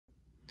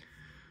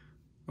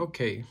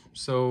Okay,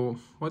 so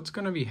what's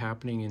going to be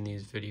happening in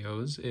these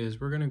videos is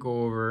we're going to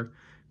go over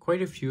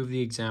quite a few of the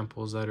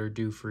examples that are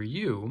due for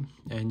you,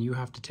 and you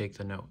have to take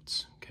the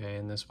notes, okay?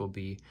 And this will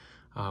be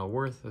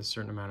worth a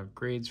certain amount of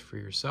grades for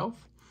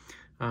yourself.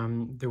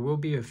 There will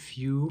be a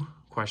few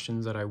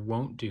questions that I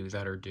won't do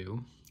that are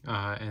due,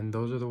 and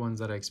those are the ones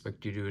that I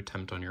expect you to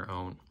attempt on your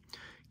own.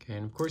 Okay,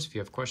 and of course, if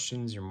you have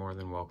questions, you're more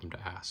than welcome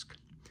to ask.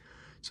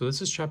 So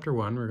this is chapter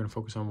 1. We're going to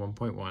focus on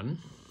 1.1.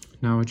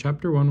 Now, in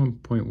chapter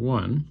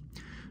 1.1,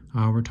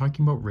 we're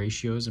talking about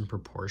ratios and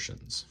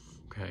proportions,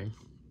 okay?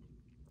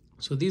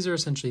 So these are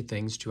essentially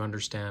things to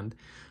understand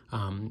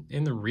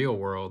in the real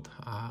world,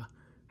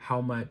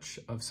 how much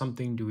of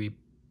something do we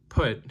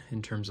put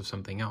in terms of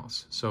something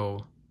else.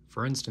 So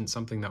for instance,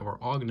 something that we're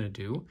all gonna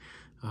do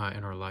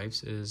in our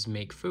lives is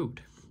make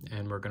food,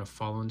 and we're gonna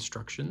follow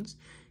instructions,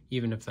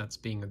 even if that's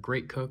being a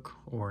great cook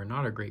or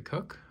not a great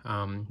cook.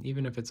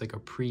 Even if it's like a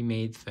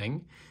pre-made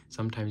thing,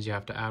 sometimes you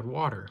have to add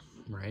water,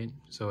 right?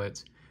 So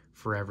it's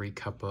for every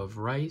cup of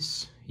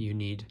rice, you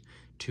need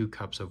 2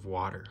 cups of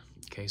water.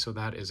 Okay, so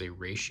that is a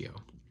ratio.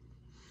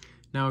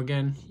 Now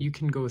again, you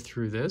can go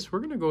through this. We're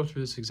gonna go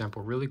through this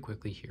example really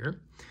quickly here.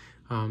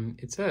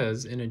 It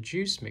says in a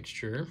juice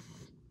mixture,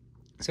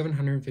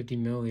 750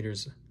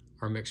 milliliters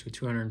are mixed with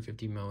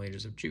 250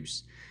 milliliters of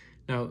juice.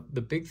 Now,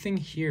 the big thing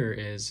here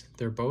is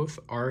they're both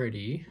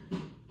already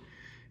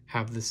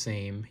have the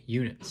same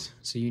units.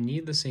 So you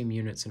need the same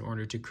units in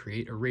order to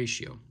create a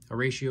ratio. A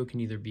ratio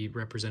can either be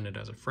represented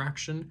as a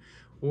fraction,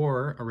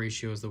 or a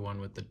ratio is the one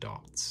with the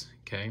dots,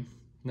 okay?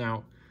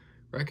 Now,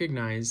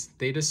 recognize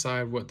they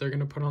decide what they're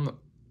gonna put on the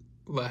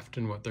left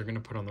and what they're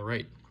gonna put on the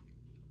right.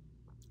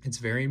 It's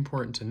very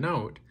important to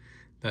note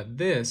that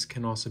this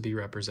can also be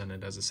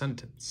represented as a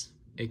sentence.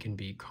 It can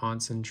be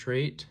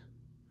concentrate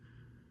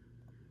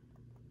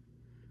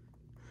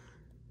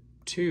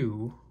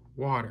to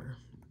water.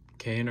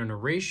 Okay, and in a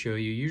ratio,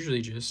 you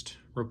usually just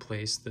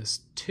replace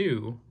this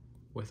 2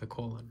 with a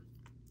colon.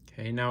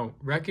 Okay, now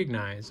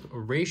recognize a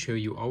ratio,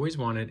 you always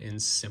want it in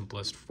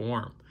simplest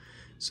form.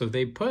 So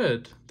they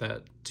put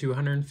that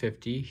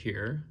 250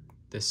 here,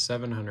 this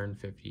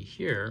 750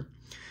 here,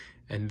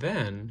 and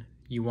then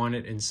you want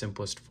it in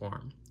simplest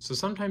form. So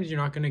sometimes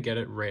you're not going to get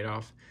it right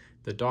off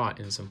the dot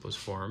in simplest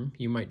form.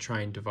 You might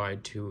try and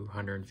divide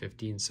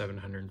 250 and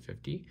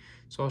 750.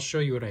 So I'll show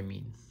you what I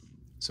mean.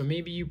 So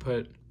maybe you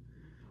put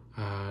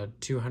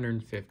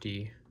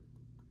 250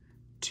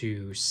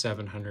 to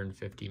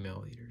 750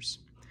 milliliters,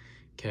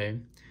 okay?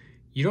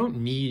 You don't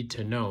need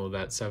to know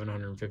that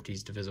 750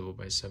 is divisible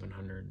by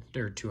 700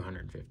 or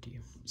 250.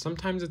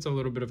 Sometimes it's a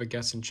little bit of a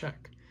guess and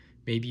check.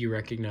 Maybe you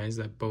recognize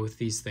that both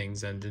these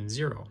things end in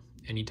 0.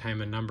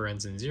 Anytime a number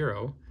ends in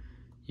 0,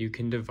 you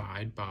can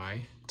divide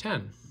by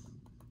 10.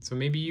 So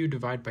maybe you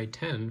divide by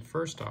 10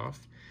 first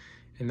off,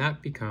 and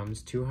that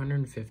becomes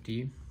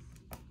 250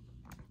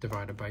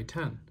 divided by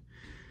 10.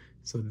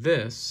 So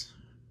this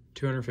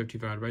 250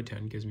 divided by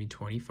 10 gives me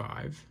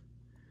 25.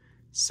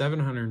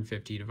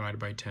 750 divided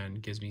by 10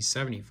 gives me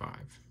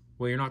 75.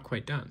 Well, you're not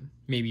quite done.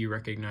 Maybe you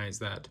recognize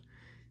that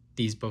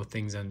these both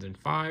things end in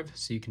 5,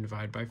 so you can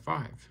divide by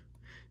 5.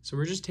 So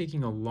we're just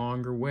taking a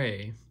longer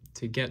way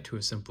to get to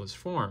a simplest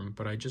form,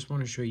 but I just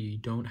want to show you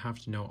don't have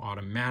to know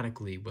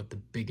automatically what the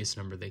biggest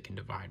number they can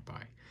divide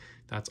by.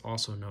 That's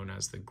also known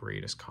as the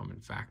greatest common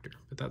factor,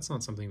 but that's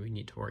not something we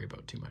need to worry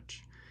about too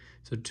much.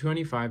 So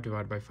 25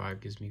 divided by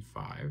 5 gives me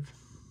 5.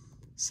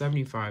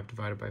 75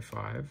 divided by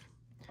 5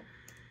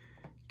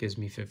 gives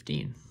me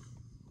 15.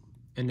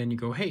 And then you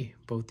go, hey,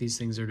 both these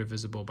things are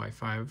divisible by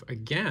 5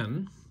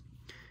 again.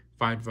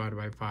 5 divided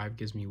by 5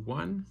 gives me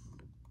 1.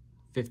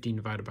 15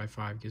 divided by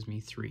 5 gives me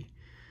 3.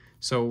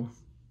 So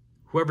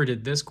whoever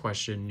did this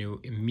question knew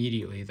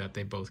immediately that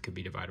they both could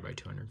be divided by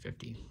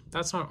 250.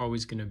 That's not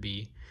always going to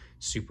be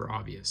super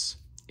obvious.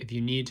 If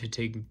you need to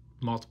take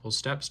multiple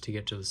steps to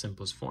get to the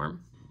simplest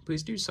form,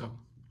 please do so.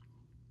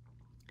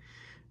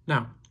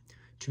 Now,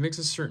 to mix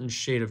a certain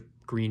shade of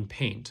green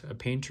paint, a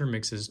painter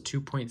mixes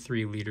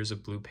 2.3 liters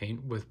of blue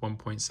paint with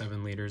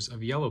 1.7 liters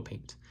of yellow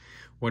paint.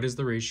 What is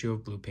the ratio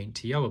of blue paint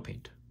to yellow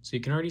paint? So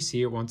you can already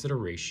see it wants it a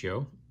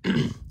ratio,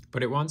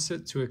 but it wants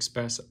it to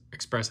express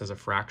as a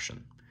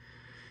fraction.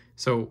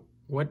 So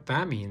what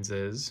that means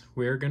is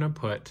we're going to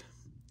put,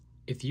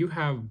 if you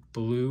have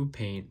blue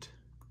paint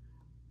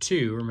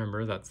to,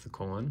 remember that's the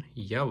colon,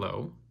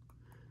 yellow,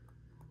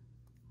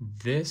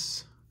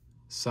 this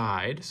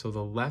side, so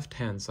the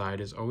left-hand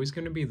side, is always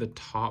going to be the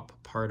top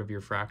part of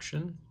your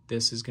fraction.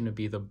 This is going to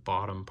be the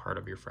bottom part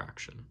of your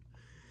fraction.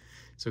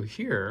 So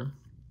here,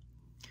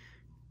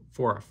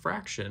 for a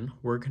fraction,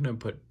 we're going to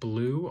put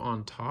blue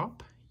on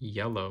top,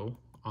 yellow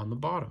on the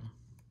bottom.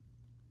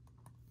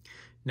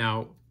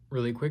 Now,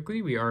 really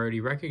quickly, we already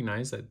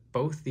recognize that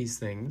both these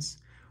things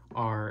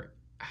are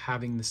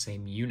having the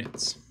same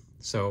units.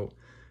 So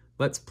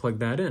let's plug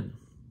that in.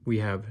 We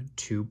have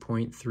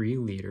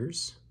 2.3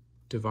 liters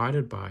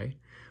divided by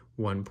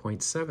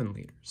 1.7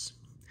 liters.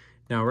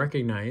 Now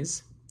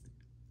recognize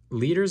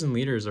liters and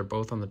liters are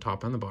both on the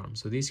top and the bottom,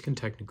 so these can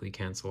technically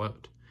cancel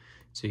out.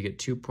 So you get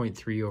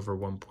 2.3 over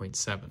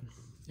 1.7.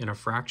 in a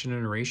fraction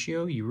and a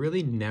ratio, you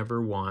really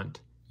never want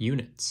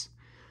units.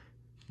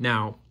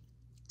 Now,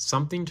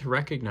 something to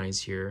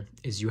recognize here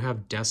is you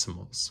have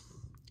decimals.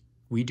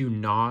 We do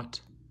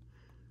not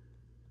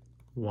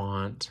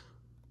want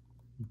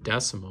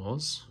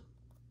decimals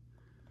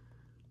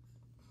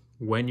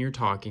when you're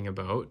talking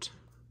about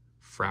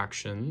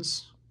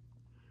fractions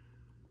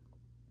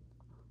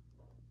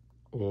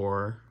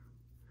or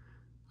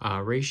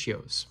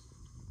ratios.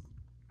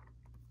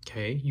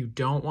 Okay, you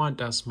don't want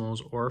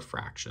decimals or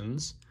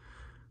fractions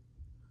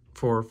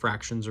for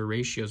fractions or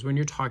ratios when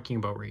you're talking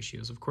about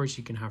ratios. Of course,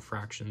 you can have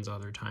fractions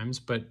other times,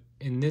 but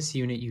in this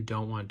unit, you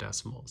don't want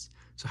decimals.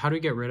 So how do we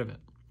get rid of it?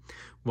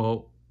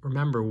 Well,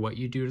 remember, what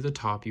you do to the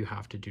top, you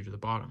have to do to the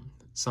bottom.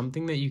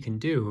 Something that you can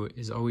do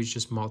is always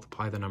just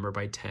multiply the number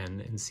by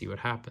 10 and see what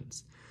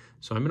happens.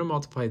 So I'm going to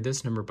multiply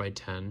this number by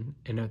 10,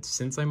 and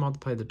since I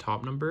multiplied the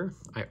top number,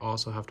 I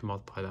also have to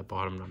multiply that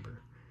bottom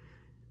number.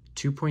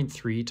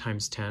 2.3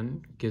 times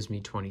 10 gives me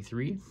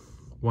 23.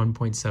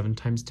 1.7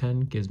 times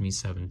 10 gives me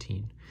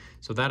 17.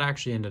 So that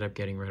actually ended up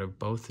getting rid of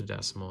both the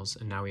decimals,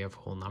 and now we have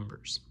whole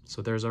numbers.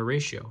 So there's our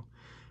ratio.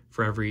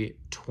 For every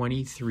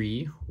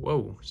 23,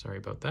 whoa, sorry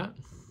about that.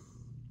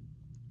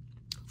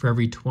 For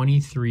every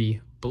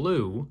 23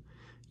 blue,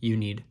 you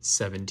need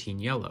 17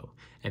 yellow.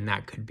 And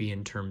that could be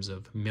in terms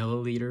of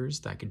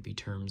milliliters, that could be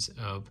terms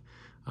of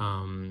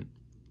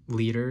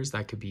liters,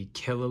 that could be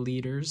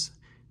kiloliters.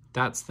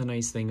 That's the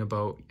nice thing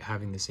about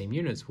having the same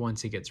units.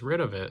 Once it gets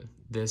rid of it,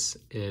 this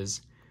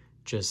is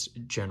just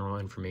general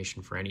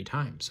information for any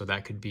time. So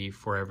that could be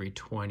for every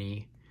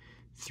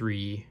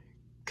 23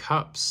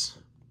 cups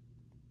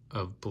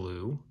of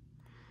blue,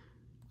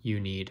 you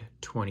need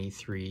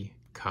 23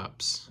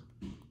 cups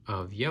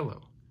of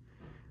yellow.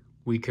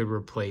 We could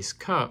replace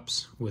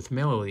cups with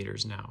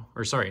milliliters now.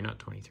 Or sorry, not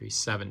 23,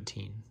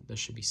 17. This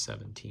should be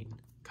 17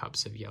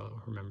 cups of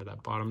yellow. Remember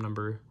that bottom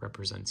number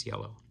represents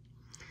yellow.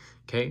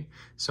 Okay,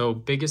 so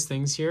biggest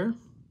things here,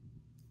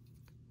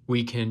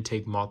 we can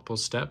take multiple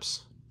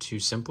steps to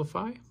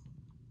simplify.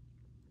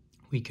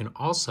 We can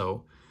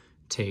also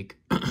take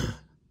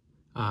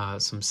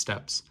some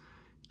steps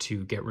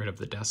to get rid of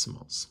the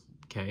decimals.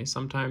 Okay,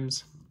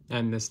 sometimes,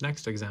 and this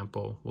next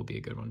example will be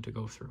a good one to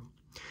go through.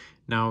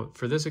 Now,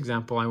 for this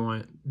example, I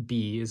want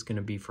B is going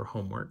to be for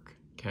homework,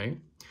 okay?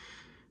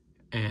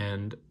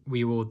 And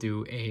we will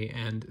do A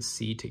and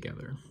C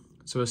together.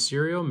 So a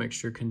cereal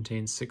mixture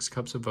contains 6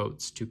 cups of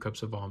oats, 2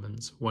 cups of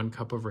almonds, 1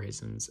 cup of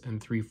raisins, and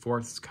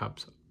 3/4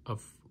 cups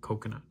of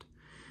coconut.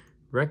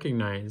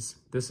 Recognize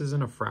this is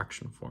in a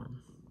fraction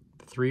form.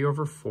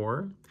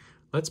 3/4,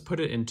 let's put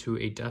it into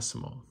a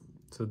decimal.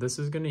 So this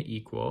is going to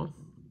equal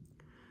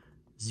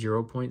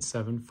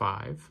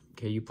 0.75.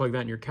 Okay, you plug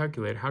that in your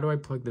calculator. How do I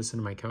plug this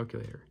into my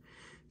calculator?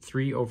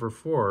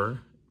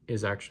 3/4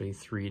 is actually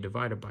 3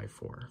 divided by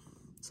 4.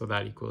 So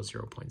that equals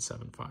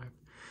 0.75.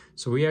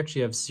 So we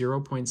actually have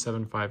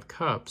 0.75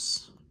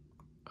 cups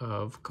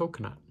of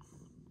coconut.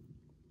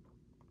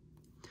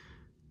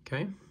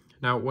 Okay,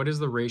 now what is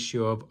the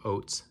ratio of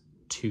oats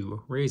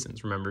to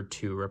raisins? Remember,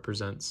 2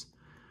 represents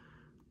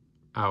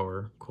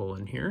our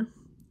colon here.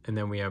 And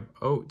then we have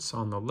oats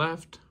on the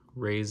left,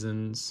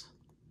 raisins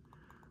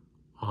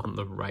on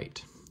the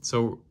right.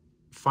 So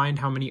find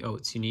how many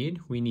oats you need.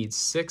 We need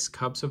 6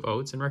 cups of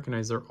oats, and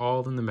recognize they're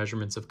all in the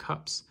measurements of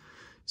cups.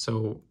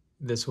 So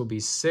this will be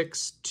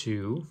 6,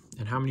 2,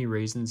 and how many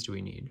raisins do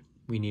we need?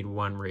 We need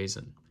 1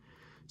 raisin.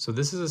 So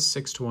this is a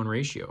 6-to-1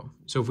 ratio.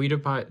 So if we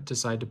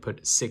decide to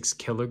put 6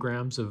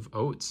 kilograms of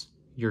oats,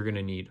 you're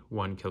gonna need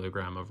 1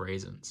 kilogram of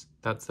raisins.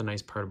 That's the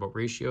nice part about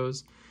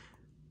ratios.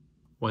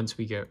 Once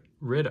we get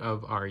rid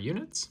of our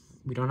units,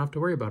 we don't have to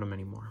worry about them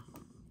anymore.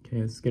 Okay,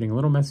 it's getting a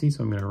little messy,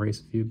 so I'm gonna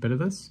erase a bit of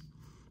this.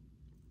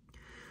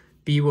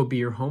 B will be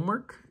your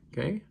homework,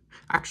 okay?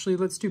 Actually,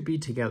 let's do B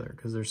together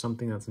because there's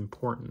something that's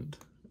important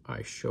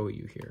I show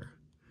you here.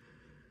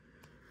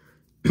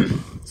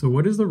 So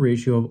what is the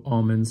ratio of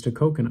almonds to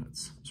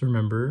coconuts? So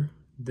remember,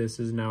 this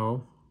is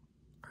now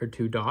our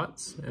 2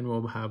 dots, and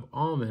we'll have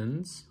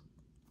almonds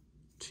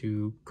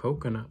to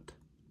coconut.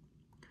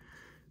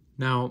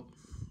 Now,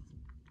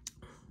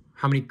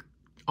 how many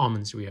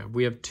almonds do we have?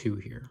 We have 2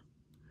 here.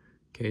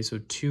 Okay, so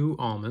 2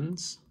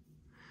 almonds,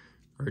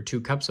 or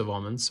 2 cups of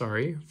almonds,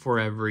 sorry, for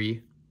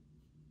every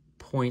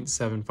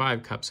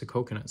 0.75 cups of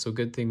coconut. So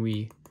good thing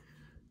we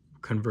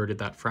converted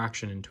that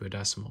fraction into a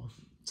decimal.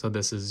 So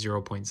this is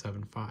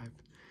 0.75.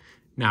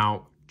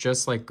 Now,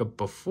 just like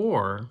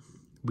before,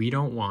 we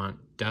don't want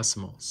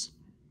decimals,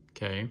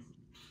 okay?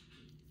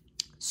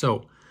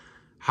 So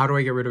how do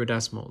I get rid of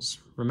decimals?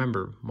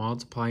 Remember,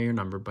 multiply your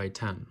number by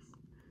 10.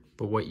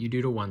 But what you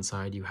do to one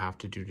side, you have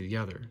to do to the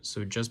other.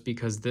 So just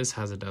because this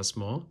has a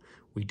decimal,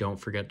 we don't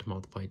forget to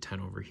multiply 10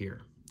 over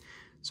here.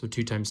 So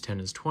 2 times 10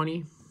 is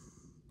 20.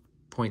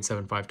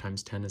 0.75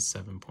 times 10 is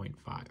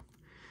 7.5.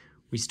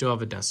 We still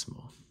have a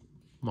decimal.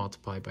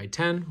 Multiply by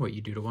 10. What you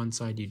do to one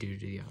side, you do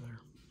to the other.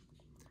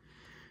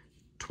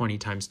 20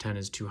 times 10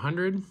 is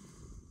 200.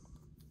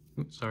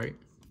 Oops, sorry.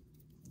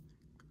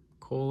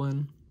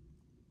 Colon.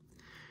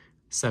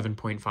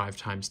 7.5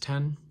 times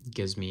 10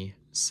 gives me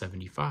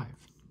 75.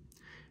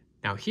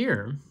 Now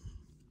here,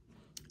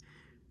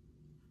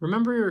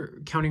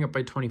 remember counting up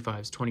by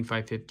 25s,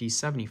 25, 50,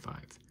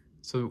 75.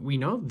 So we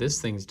know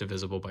this thing's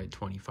divisible by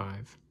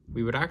 25.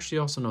 We would actually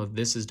also know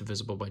this is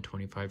divisible by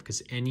 25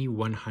 because any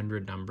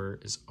 100 number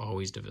is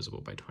always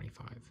divisible by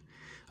 25.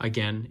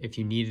 Again, if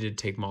you needed to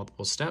take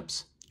multiple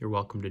steps, you're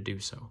welcome to do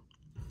so.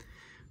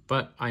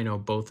 But I know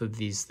both of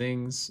these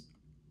things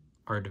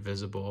are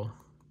divisible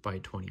by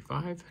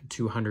 25.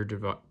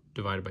 200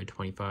 divided by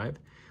 25,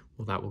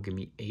 well, that will give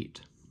me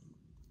 8.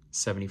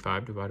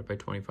 75 divided by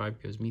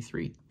 25 gives me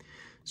 3.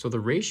 So the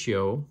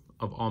ratio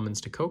of almonds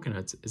to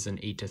coconuts is an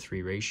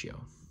 8:3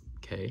 ratio.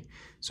 Okay,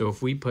 so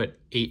if we put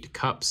 8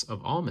 cups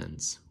of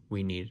almonds,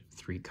 we need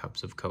 3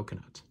 cups of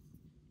coconut.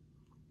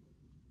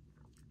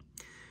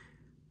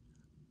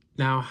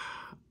 Now,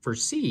 for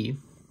C,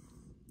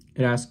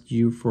 it asks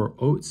you for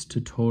oats to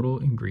total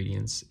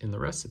ingredients in the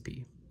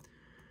recipe.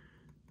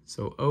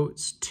 So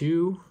oats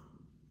to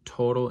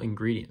total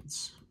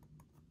ingredients.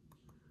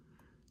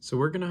 So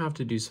we're going to have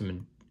to do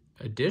some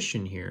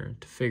addition here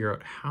to figure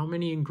out how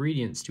many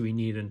ingredients do we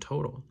need in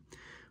total.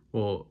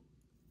 Well,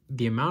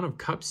 the amount of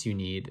cups you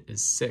need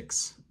is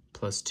 6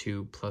 plus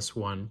 2 plus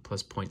 1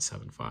 plus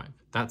 0.75.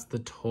 That's the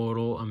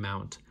total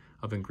amount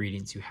of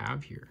ingredients you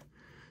have here.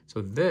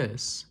 So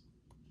this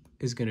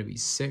is going to be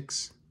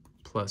 6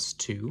 plus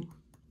 2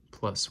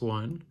 plus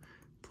 1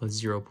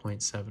 plus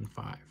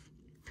 0.75.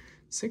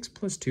 6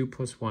 plus 2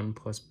 plus 1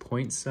 plus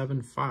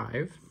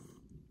 0.75,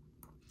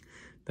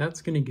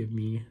 that's going to give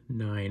me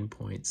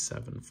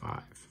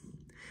 9.75.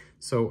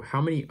 So how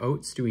many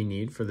oats do we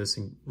need for this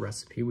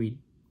recipe? We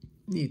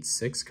need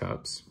 6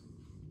 cups.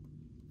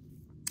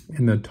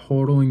 And the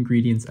total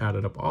ingredients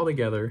added up all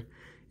together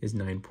is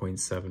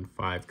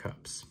 9.75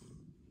 cups.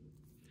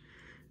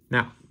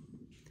 Now,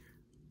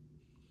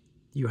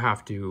 you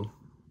have to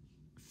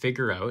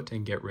figure out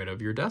and get rid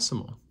of your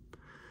decimal.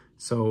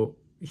 So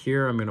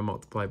here I'm going to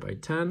multiply by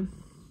 10.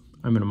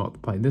 I'm going to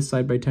multiply this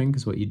side by 10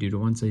 because what you do to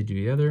one side, you do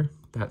the other.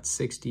 That's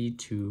 60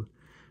 to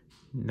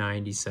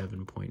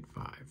 97.5.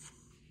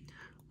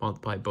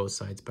 Multiply both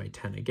sides by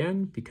 10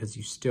 again because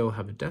you still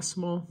have a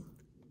decimal,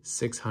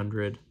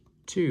 600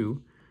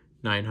 to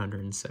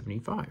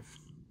 975.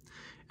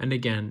 And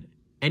again,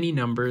 any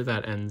number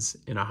that ends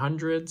in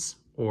hundreds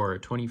or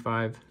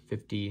 25,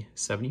 50,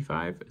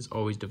 75 is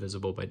always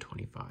divisible by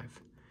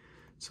 25.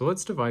 So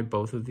let's divide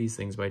both of these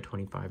things by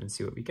 25 and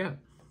see what we get.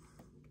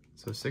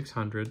 So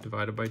 600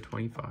 divided by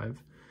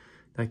 25,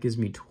 that gives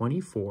me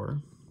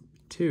 24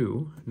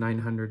 to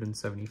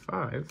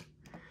 975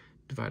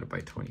 divided by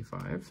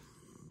 25,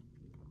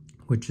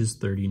 which is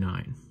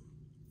 39,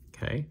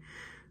 okay?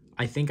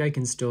 I think I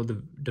can still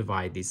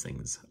divide these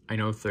things. I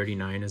know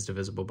 39 is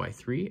divisible by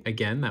 3.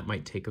 Again, that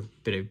might take a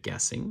bit of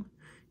guessing,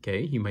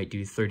 okay? You might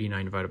do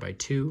 39 divided by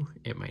 2,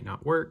 it might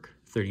not work.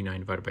 39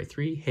 divided by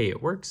 3, hey,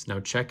 it works. Now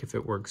check if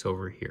it works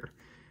over here.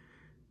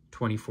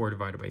 24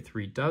 divided by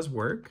 3 does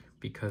work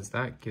because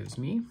that gives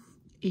me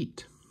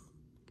 8.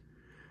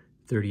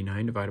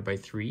 39 divided by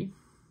 3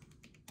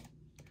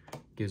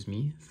 gives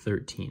me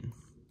 13.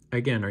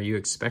 Again, are you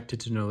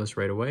expected to know this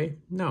right away?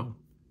 No.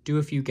 Do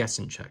a few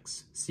guessing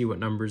checks. See what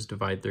numbers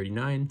divide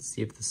 39,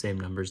 see if the same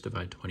numbers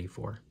divide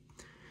 24.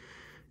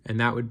 And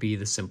that would be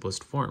the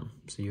simplest form.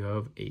 So you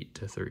have 8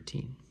 to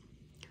 13.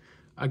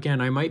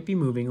 Again, I might be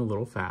moving a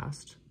little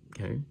fast,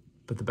 okay?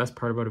 But the best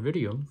part about a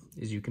video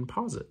is you can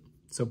pause it.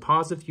 So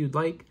pause if you'd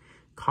like,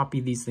 copy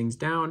these things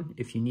down.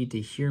 If you need to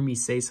hear me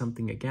say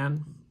something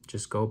again,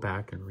 just go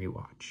back and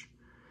rewatch.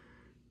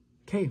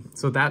 Okay,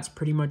 so that's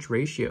pretty much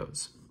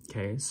ratios.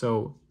 Okay,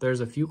 so there's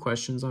a few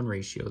questions on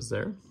ratios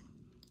there.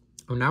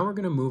 Well, now we're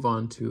going to move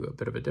on to a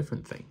bit of a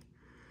different thing.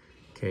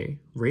 Okay,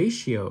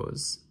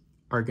 ratios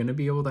are going to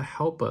be able to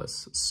help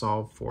us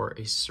solve for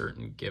a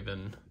certain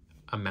given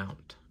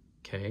amount.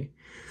 Okay,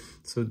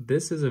 so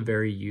this is a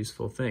very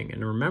useful thing.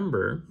 And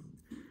remember,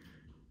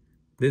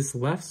 this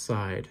left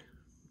side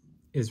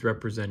is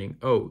representing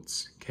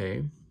oats,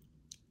 okay?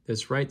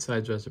 This right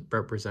side is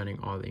representing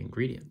all the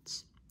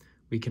ingredients.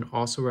 We can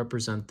also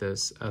represent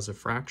this as a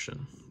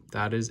fraction.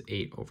 That is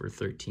 8 over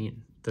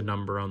 13. The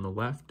number on the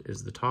left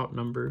is the top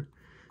number.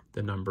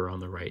 The number on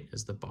the right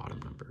is the bottom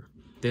number.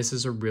 This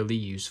is a really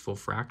useful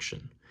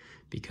fraction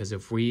because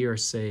if we are,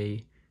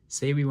 say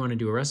we want to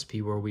do a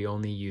recipe where we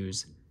only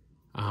use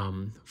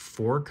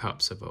 4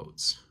 cups of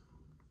oats.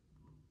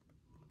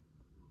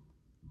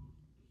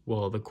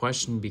 Well, the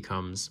question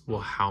becomes,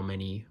 well,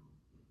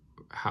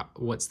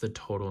 what's the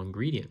total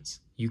ingredients?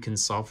 You can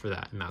solve for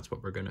that, and that's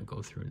what we're going to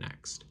go through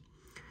next.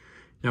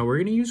 Now, we're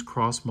going to use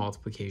cross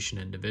multiplication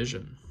and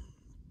division.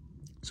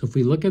 So if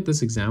we look at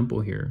this example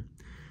here,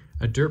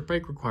 a dirt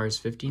bike requires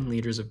 15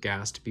 liters of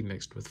gas to be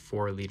mixed with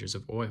 4 liters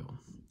of oil.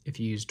 If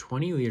you use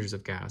 20 liters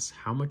of gas,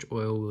 how much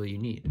oil will you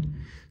need?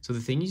 So the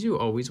things you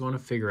always want to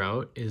figure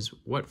out is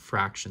what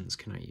fractions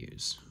can I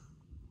use?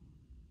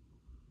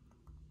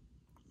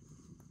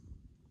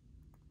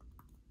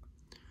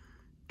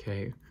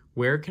 Okay,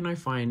 where can I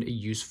find a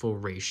useful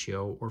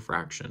ratio or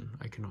fraction?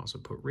 I can also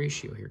put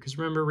ratio here because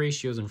remember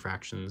ratios and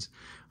fractions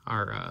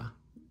are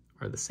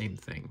are the same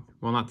thing.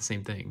 Well, not the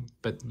same thing,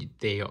 but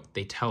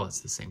they tell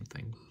us the same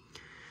thing.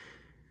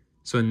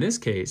 So in this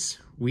case,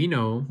 we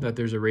know that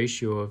there's a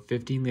ratio of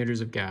 15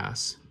 liters of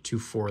gas to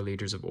 4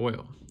 liters of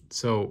oil.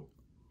 So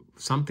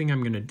something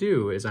I'm going to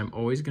do is I'm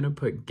always going to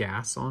put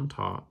gas on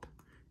top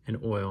and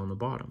oil on the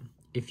bottom.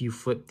 If you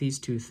flip these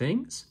two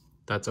things,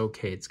 that's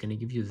okay. It's going to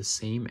give you the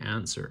same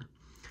answer.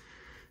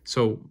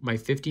 So my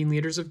 15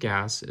 liters of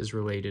gas is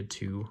related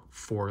to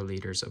 4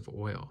 liters of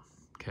oil,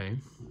 okay?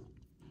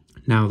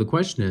 Now the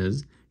question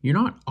is, you're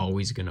not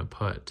always going to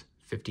put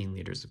 15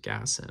 liters of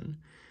gas in.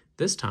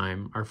 This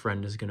time, our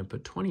friend is going to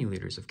put 20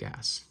 liters of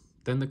gas.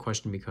 Then the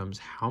question becomes,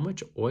 how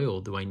much oil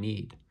do I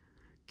need?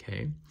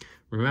 Okay,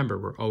 remember,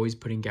 we're always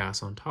putting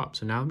gas on top.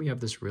 So now we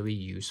have this really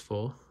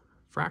useful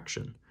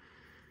fraction.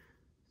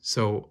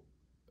 So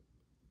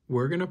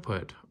we're going to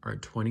put our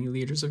 20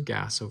 liters of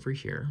gas over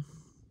here.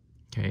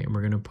 Okay, and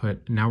we're going to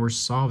put, now we're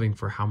solving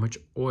for how much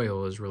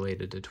oil is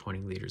related to 20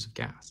 liters of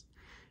gas.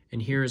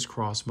 And here is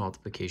cross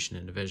multiplication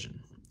and division.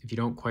 If you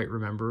don't quite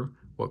remember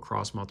what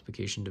cross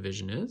multiplication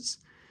division is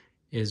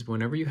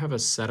whenever you have a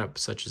setup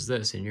such as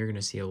this, and you're going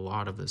to see a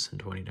lot of this in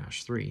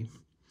 20-3,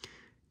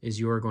 is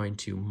you are going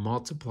to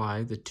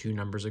multiply the two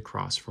numbers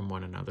across from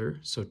one another,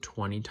 so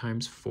 20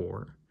 times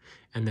 4,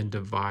 and then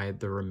divide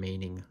the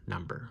remaining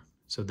number.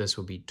 So this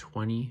will be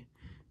 20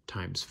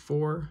 times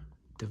 4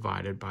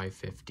 divided by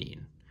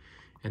 15,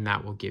 and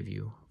that will give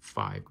you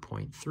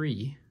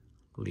 5.3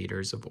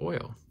 liters of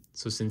oil.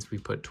 So since we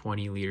put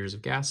 20 liters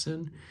of gas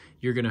in,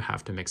 you're going to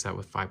have to mix that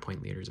with 5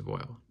 liters of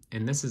oil.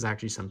 And this is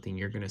actually something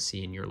you're going to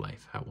see in your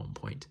life at one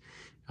point.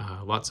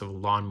 Lots of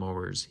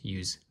lawnmowers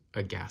use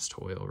a gas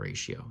to oil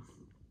ratio.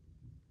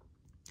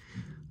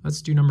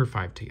 Let's do number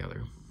 5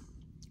 together.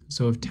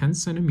 So if 10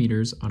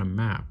 centimeters on a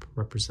map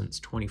represents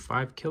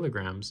 25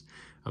 kilograms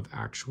of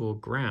actual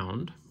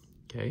ground,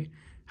 okay,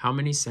 how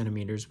many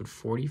centimeters would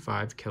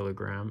 45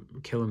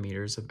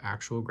 kilometers of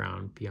actual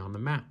ground be on the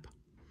map?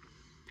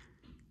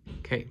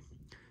 Okay,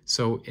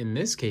 so in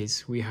this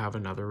case, we have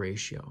another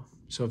ratio.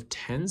 So if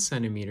 10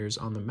 centimeters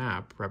on the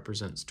map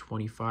represents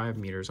 25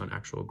 meters on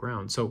actual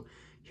ground. So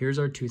here's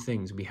our two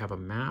things. We have a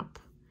map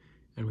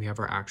and we have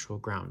our actual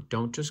ground.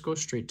 Don't just go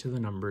straight to the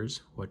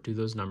numbers. What do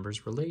those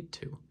numbers relate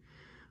to?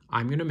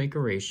 I'm going to make a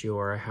ratio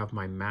where I have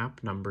my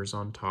map numbers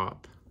on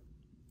top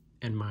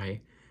and my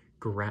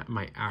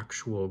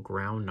actual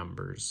ground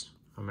numbers.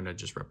 I'm going to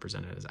just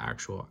represent it as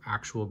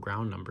actual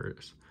ground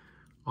numbers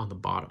on the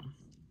bottom.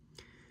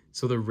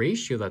 So the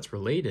ratio that's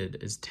related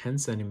is 10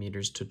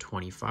 centimeters to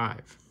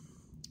 25.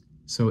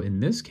 So in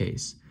this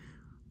case,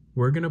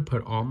 we're going to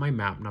put all my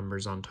map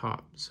numbers on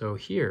top. So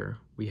here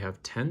we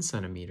have 10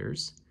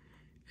 centimeters,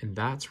 and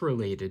that's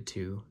related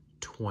to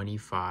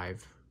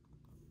 25.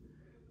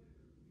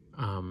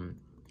 I'm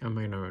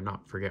going to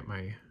not forget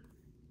my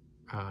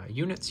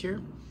units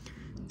here.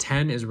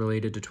 10 is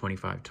related to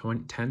 25.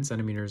 10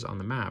 centimeters on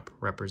the map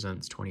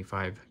represents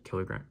 25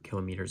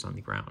 kilometers on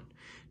the ground.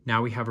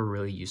 Now we have a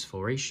really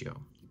useful ratio.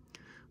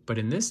 But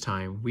in this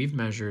time, we've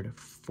measured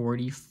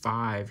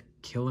 45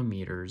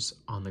 kilometers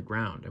on the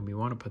ground, and we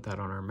want to put that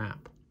on our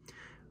map.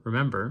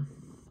 Remember,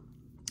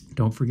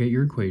 don't forget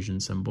your equation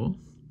symbol.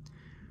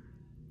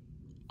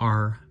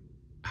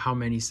 How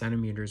many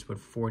centimeters would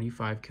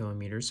 45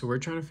 kilometers? So we're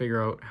trying to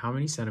figure out how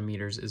many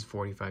centimeters is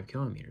 45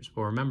 kilometers.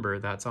 Well, remember,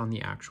 that's on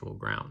the actual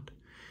ground.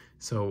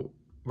 So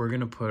we're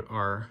going to put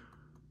our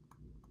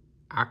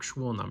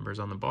actual numbers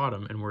on the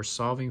bottom, and we're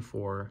solving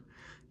for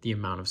the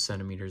amount of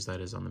centimeters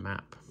that is on the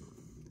map.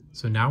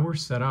 So now we're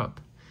set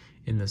up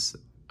in this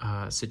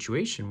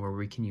situation where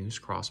we can use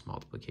cross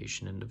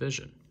multiplication and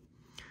division.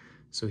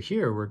 So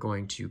here we're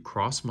going to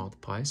cross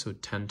multiply, so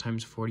 10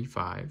 times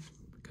 45,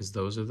 because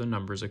those are the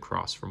numbers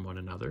across from one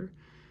another.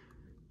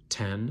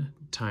 10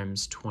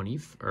 times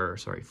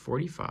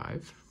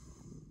 45.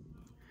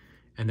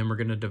 And then we're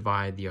going to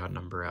divide the odd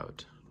number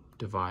out.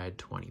 Divide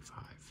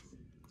 25.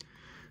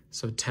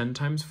 So 10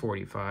 times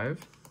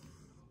 45,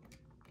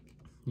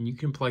 and you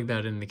can plug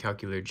that in the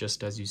calculator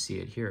just as you see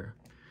it here.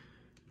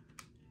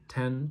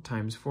 10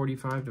 times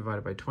 45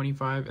 divided by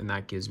 25, and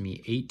that gives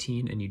me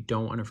 18, and you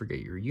don't want to forget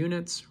your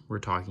units. We're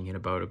talking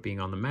about it being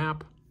on the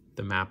map.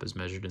 The map is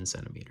measured in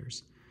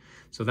centimeters.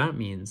 So that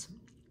means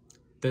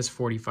this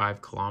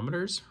 45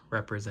 kilometers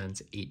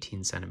represents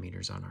 18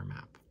 centimeters on our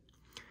map.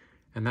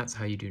 And that's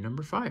how you do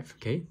number 5,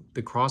 okay?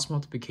 The cross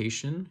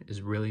multiplication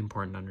is really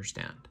important to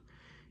understand.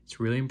 It's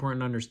really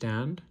important to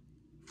understand,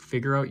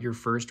 figure out your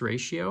first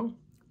ratio,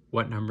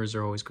 what numbers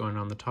are always going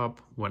on the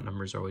top, what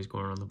numbers are always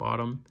going on the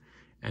bottom,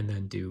 and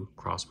then do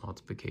cross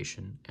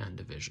multiplication and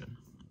division.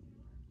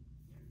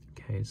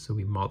 Okay, so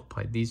we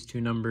multiplied these two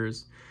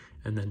numbers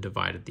and then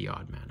divided the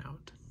odd man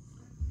out.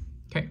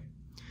 Okay,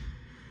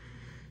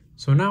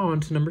 so now on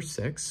to number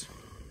 6.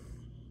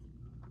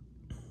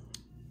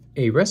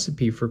 A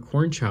recipe for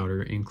corn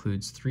chowder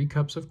includes 3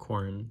 cups of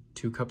corn,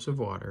 2 cups of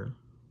water,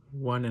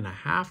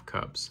 1.5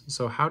 cups.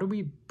 So how do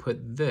we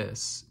put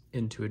this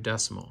into a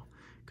decimal?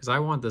 Because I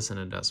want this in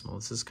a decimal.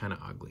 This is kind of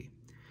ugly.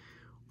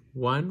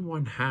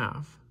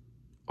 1/1/2.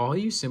 All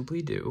you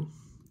simply do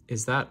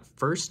is that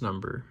first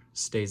number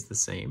stays the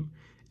same,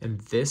 and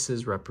this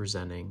is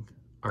representing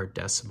our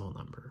decimal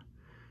number.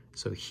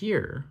 So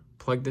here,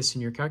 plug this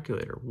in your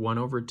calculator. 1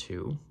 over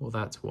 2, well,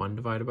 that's 1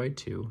 divided by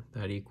 2.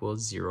 That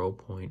equals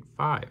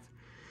 0.5.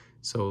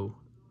 So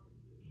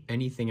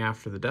anything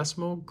after the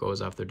decimal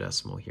goes after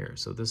decimal here.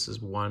 So this is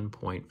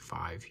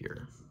 1.5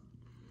 here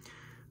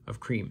of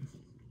cream.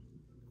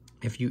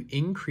 If you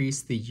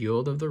increase the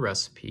yield of the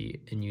recipe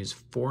and use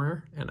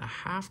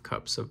 4.5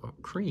 cups of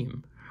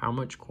cream, how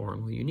much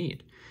corn will you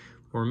need?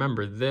 Well,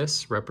 remember,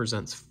 this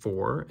represents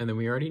 4, and then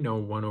we already know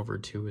 1 over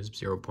 2 is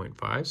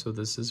 0.5, so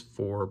this is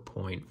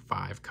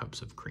 4.5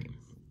 cups of cream.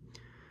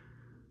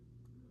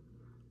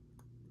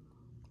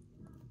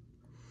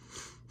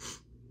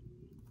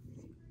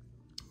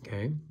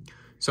 Okay,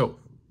 so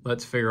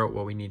let's figure out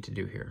what we need to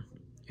do here.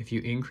 If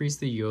you increase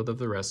the yield of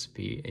the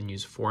recipe and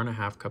use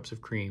 4.5 cups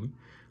of cream,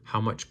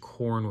 how much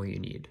corn will you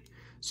need?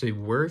 So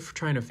we're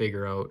trying to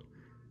figure out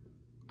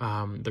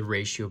the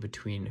ratio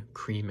between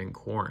cream and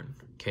corn.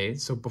 Okay,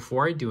 so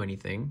before I do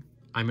anything,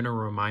 I'm going to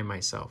remind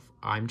myself,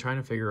 I'm trying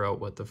to figure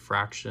out what the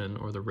fraction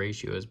or the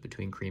ratio is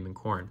between cream and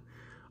corn.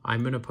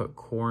 I'm going to put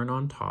corn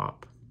on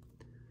top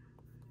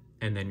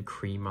and then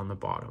cream on the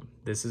bottom.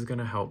 This is going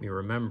to help me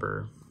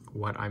remember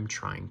what I'm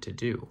trying to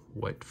do.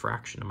 What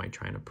fraction am I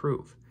trying to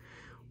prove?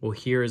 Well,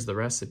 here is the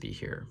recipe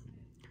here.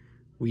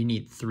 We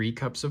need 3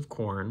 cups of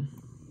corn.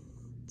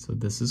 So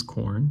this is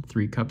corn,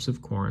 3 cups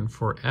of corn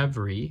for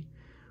every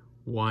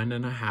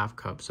 1.5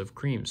 cups of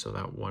cream. So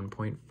that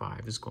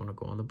 1.5 is going to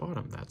go on the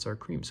bottom. That's our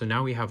cream. So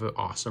now we have an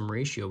awesome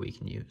ratio we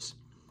can use.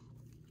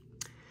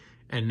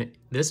 And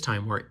this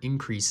time we're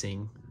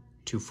increasing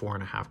to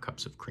 4.5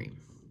 cups of cream.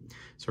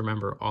 So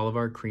remember, all of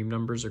our cream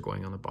numbers are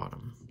going on the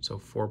bottom. So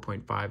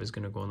 4.5 is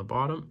going to go on the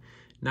bottom.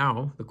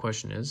 Now the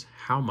question is,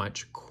 how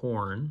much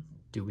corn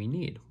do we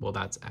need? Well,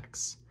 that's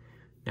X.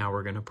 Now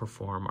we're going to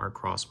perform our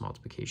cross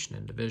multiplication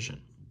and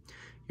division.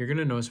 You're going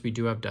to notice we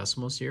do have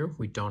decimals here.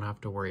 We don't have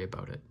to worry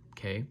about it,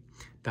 okay?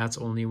 That's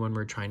only when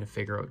we're trying to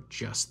figure out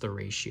just the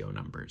ratio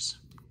numbers.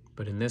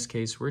 But in this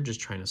case, we're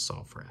just trying to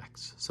solve for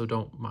X. So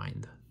don't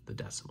mind the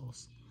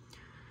decimals.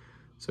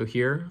 So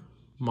here,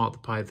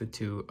 multiply the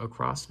two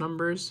across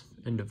numbers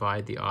and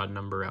divide the odd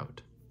number out.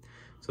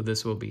 So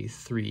this will be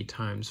 3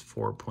 times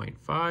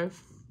 4.5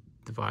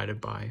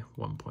 divided by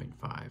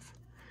 1.5.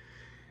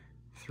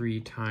 3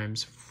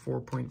 times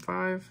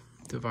 4.5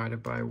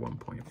 divided by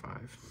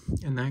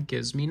 1.5. And that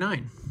gives me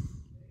 9.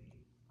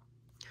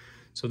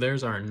 So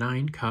there's our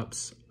 9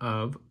 cups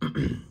of,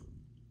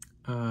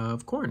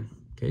 of corn.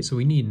 Okay, so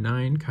we need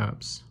 9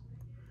 cups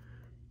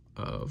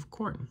of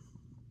corn.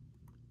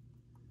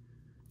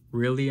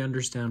 Really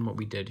understand what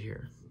we did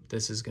here.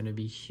 This is going to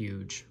be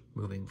huge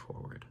moving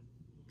forward.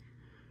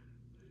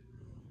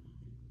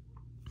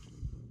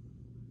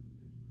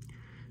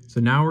 So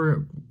now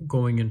we're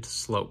going into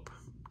slope.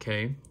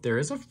 Okay, there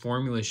is a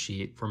formula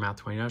sheet for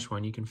Math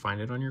 20-1. You can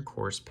find it on your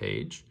course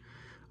page.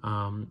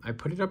 I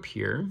put it up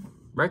here.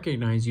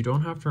 Recognize you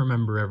don't have to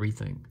remember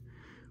everything.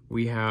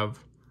 We have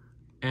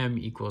M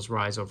equals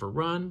rise over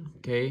run.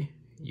 Okay,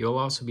 you'll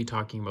also be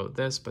talking about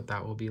this, but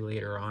that will be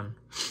later on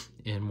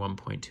in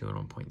 1.2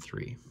 and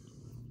 1.3.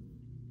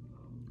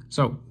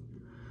 So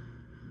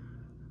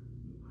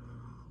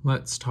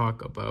let's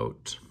talk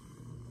about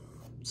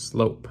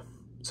slope.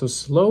 So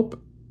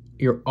slope,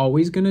 you're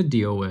always going to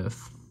deal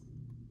with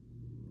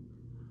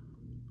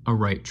a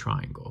right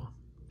triangle.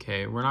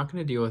 Okay, we're not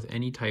going to deal with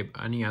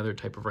any other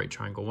type of right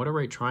triangle. What a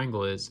right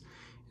triangle is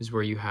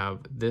where you have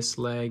this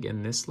leg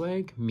and this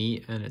leg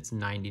meet and it's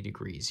 90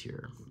 degrees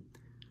here.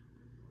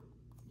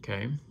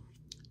 Okay,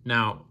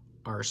 now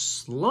our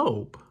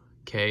slope,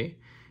 okay,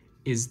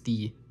 is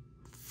the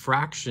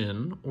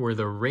fraction or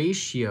the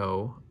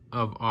ratio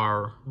of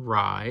our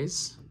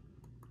rise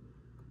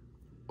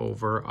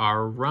over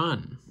our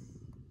run.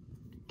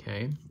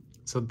 Okay,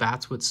 so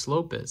that's what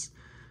slope is.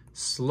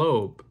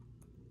 Slope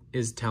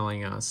is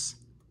telling us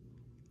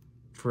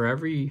for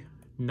every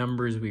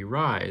numbers we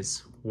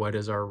rise, what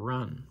is our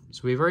run?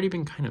 So we've already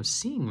been kind of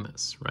seeing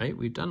this, right?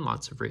 We've done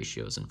lots of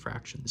ratios and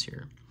fractions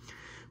here.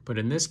 But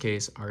in this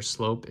case, our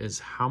slope is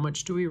how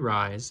much do we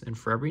rise, and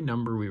for every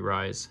number we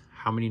rise,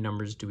 how many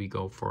numbers do we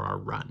go for our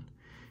run?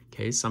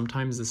 Okay,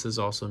 sometimes this is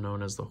also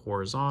known as the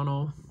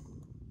horizontal.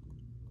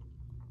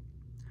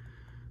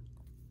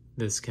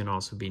 This can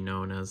also be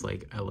known as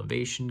like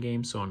elevation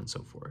game, so on and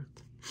so forth.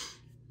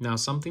 Now,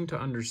 something to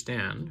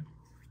understand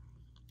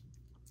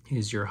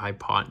is your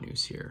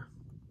hypotenuse here.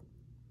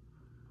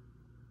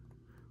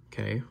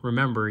 Okay,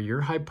 remember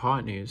your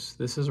hypotenuse,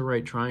 this is a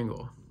right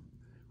triangle.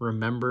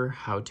 Remember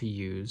how to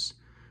use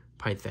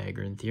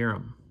Pythagorean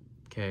theorem,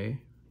 okay?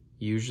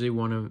 Usually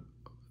one of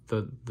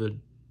the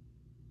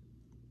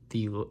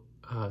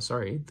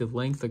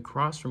length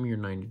across from your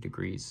 90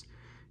 degrees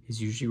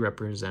is usually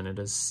represented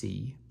as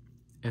C,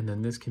 and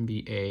then this can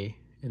be A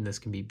and this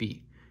can be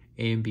B.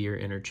 A and B are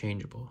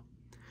interchangeable.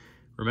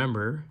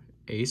 Remember,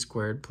 a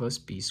squared plus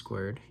b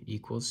squared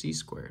equals c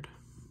squared.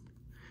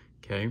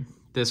 Okay,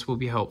 this will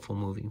be helpful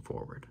moving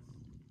forward.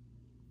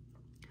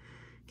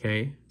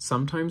 Okay,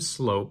 sometimes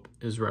slope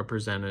is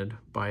represented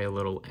by a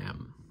little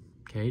m.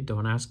 Okay,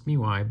 don't ask me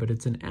why, but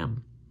it's an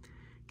M.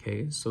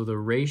 Okay, so the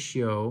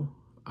ratio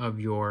of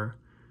your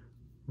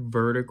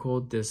vertical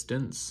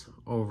distance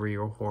over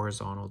your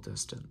horizontal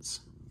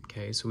distance.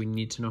 Okay, so we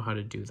need to know how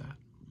to do that.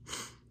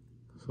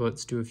 So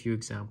let's do a few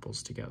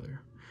examples together.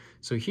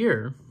 So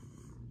here,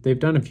 they've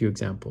done a few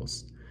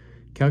examples.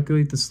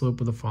 Calculate the slope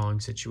of the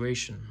following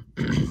situation.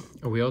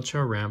 A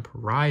wheelchair ramp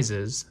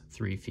rises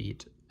 3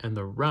 feet and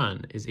the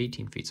run is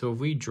 18 feet. So if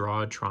we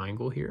draw a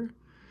triangle here,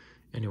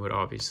 and it would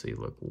obviously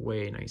look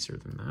way nicer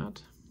than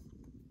that.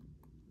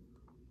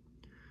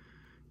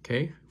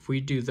 Okay, if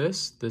we do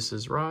this, this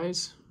is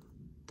rise,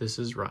 this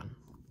is run.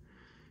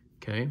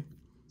 Okay,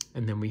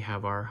 and then we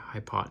have our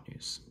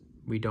hypotenuse.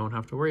 We don't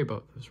have to worry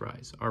about this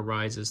rise. Our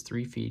rise is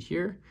 3 feet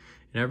here,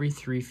 and every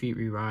 3 feet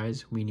we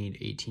rise, we need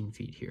 18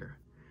 feet here.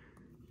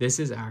 This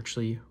is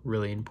actually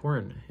really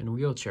important in a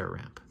wheelchair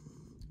ramp.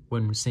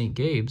 When St.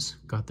 Gabe's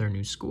got their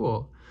new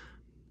school,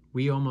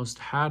 we almost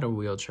had a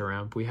wheelchair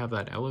ramp. We have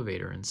that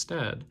elevator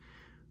instead.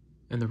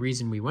 And the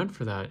reason we went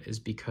for that is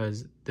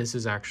because this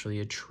is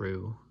actually a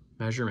true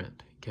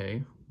measurement,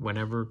 okay?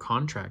 Whenever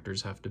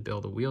contractors have to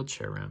build a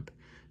wheelchair ramp,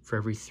 for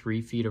every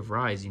 3 feet of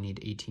rise, you need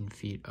 18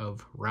 feet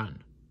of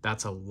run.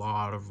 That's a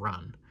lot of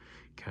run,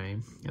 okay?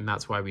 And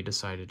that's why we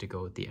decided to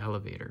go with the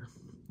elevator.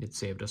 It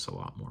saved us a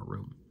lot more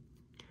room.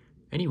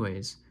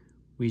 Anyways,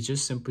 we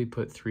just simply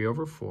put 3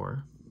 over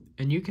 4,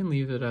 and you can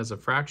leave it as a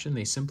fraction.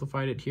 They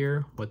simplified it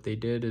here. What they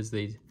did is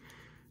they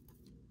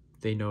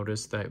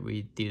noticed that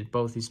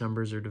both these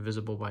numbers are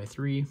divisible by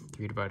 3.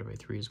 3 divided by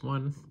 3 is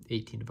 1.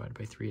 18 divided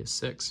by 3 is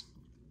 6.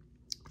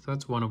 So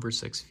that's 1 over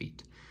 6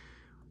 feet.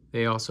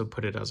 They also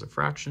put it as a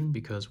fraction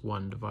because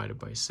 1 divided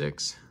by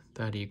 6,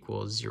 that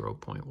equals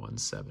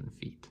 0.17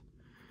 feet.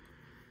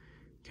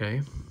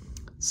 Okay,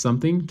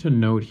 something to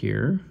note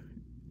here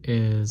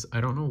is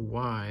I don't know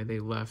why they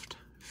left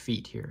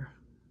feet here.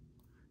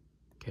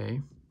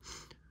 Okay,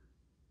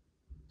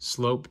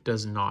 slope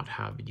does not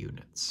have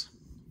units.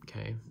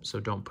 Okay, so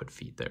don't put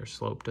feet there.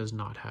 Slope does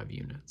not have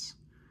units.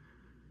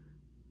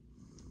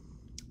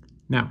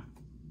 Now,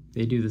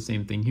 they do the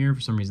same thing here.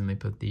 For some reason, they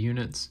put the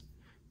units.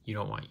 You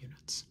don't want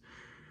units.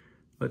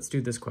 Let's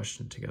do this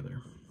question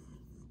together.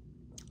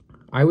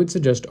 I would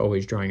suggest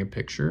always drawing a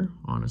picture.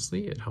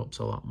 Honestly, it helps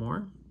a lot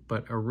more.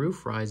 But a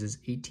roof rises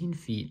 18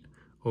 feet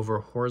over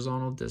a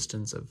horizontal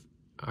distance of,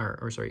 a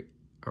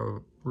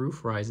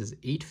roof rises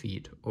 8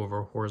 feet over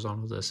a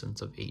horizontal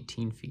distance of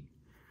 18 feet.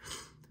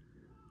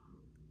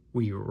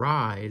 We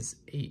rise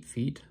 8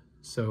 feet,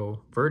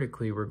 so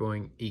vertically we're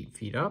going 8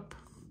 feet up,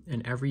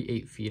 and every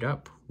 8 feet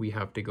up we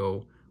have to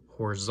go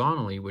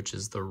horizontally, which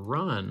is the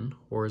run.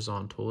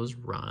 Horizontal is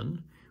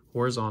run.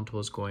 Horizontal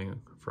is going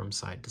from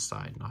side to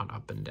side, not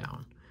up and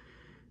down,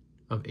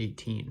 of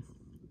 18.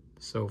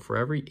 So for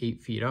every 8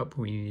 feet up,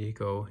 we need to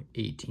go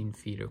 18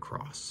 feet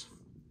across.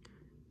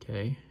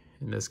 Okay,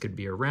 and this could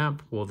be a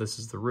ramp. Well, this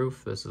is the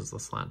roof, this is the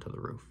slant of the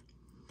roof.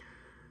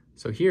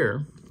 So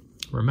here,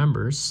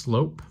 remember,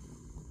 slope,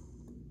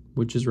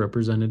 which is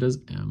represented as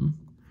M,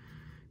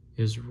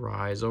 is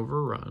rise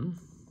over run.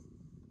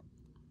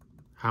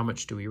 How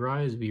much do we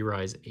rise? We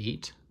rise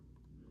 8.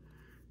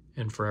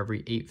 And for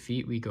every 8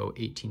 feet, we go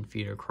 18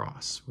 feet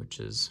across,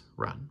 which is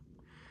run.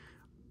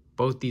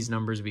 Both these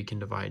numbers we can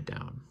divide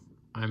down.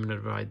 I'm going to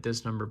divide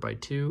this number by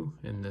 2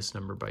 and this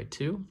number by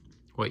 2.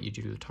 What you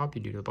do to the top,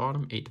 you do to the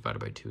bottom. 8 divided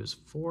by 2 is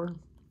 4.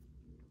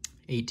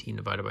 18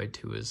 divided by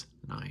 2 is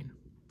 9.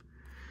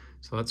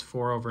 So that's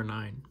 4 over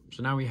 9.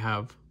 So now we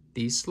have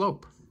the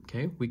slope.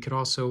 Okay, we could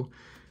also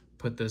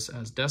put this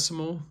as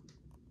decimal.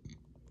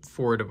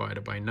 4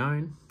 divided by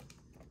 9.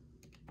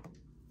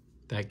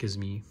 That gives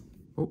me,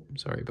 oh,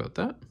 sorry about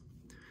that.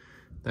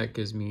 That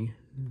gives me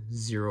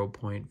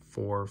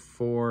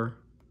 0.44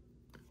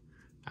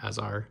 as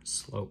our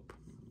slope.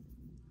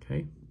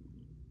 Okay.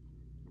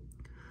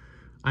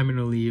 I'm going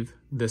to leave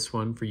this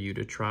one for you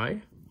to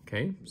try.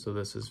 Okay, so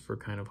this is for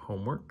kind of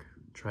homework.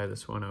 Try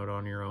this one out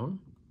on your own.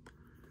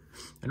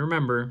 And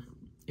remember,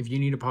 if you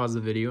need to pause the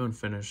video and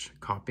finish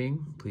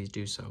copying, please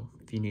do so.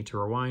 If you need to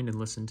rewind and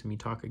listen to me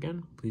talk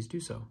again, please do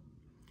so.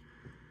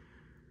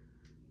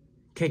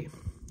 Okay,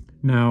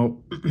 now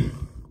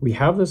we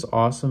have this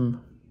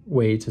awesome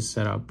way to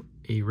set up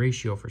a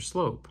ratio for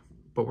slope,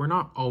 but we're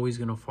not always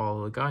going to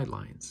follow the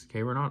guidelines.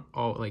 Okay, we're not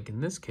all, like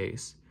in this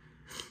case,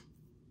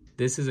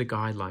 this is a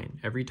guideline.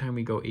 Every time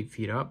we go 8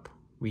 feet up,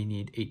 we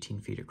need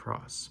 18 feet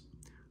across.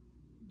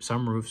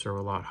 Some roofs are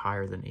a lot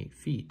higher than 8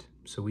 feet.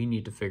 So we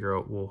need to figure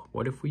out, well,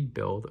 what if we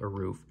build a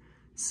roof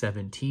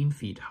 17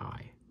 feet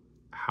high?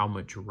 How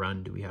much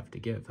run do we have to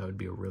give? That would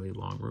be a really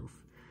long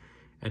roof.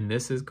 And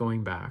this is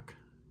going back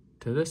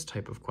to this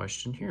type of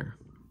question here.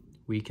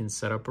 We can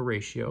set up a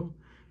ratio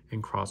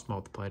and cross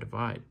multiply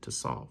divide to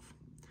solve.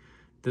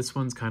 This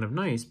one's kind of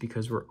nice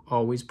because we're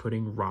always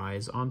putting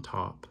rise on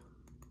top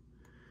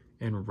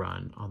and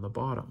run on the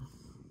bottom.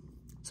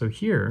 So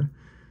here,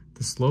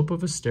 the slope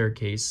of a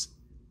staircase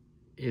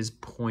is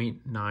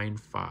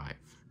 0.95.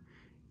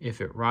 If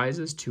it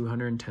rises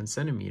 210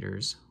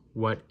 centimeters,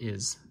 what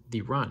is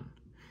the run?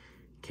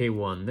 Okay,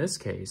 well in this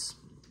case,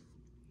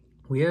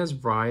 we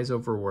have rise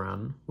over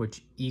run,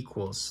 which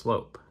equals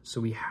slope. So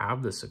we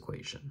have this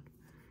equation,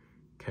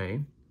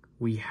 okay?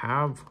 We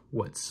have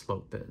what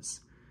slope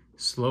is.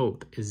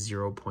 Slope is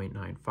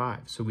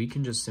 0.95. So we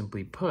can just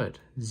simply put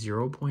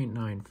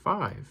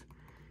 0.95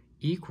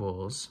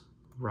 equals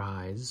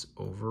rise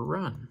over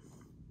run.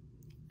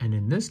 And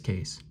in this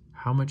case,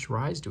 how much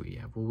rise do we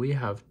have? Well, we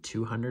have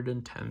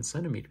 210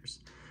 centimeters.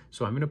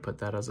 So I'm going to put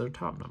that as our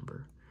top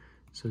number.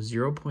 So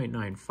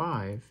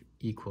 0.95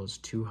 equals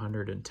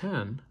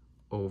 210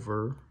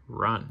 over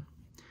run.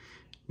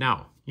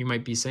 Now, you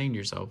might be saying to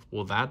yourself,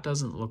 well, that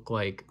doesn't look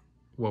like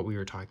what we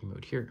were talking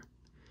about here.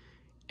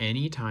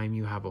 Anytime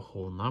you have a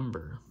whole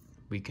number,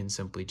 we can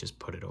simply just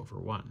put it over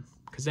 1,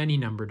 because any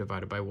number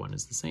divided by 1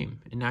 is the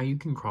same. And now you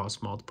can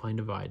cross multiply and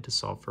divide to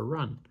solve for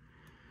run.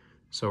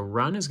 So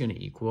run is going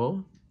to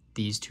equal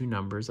these two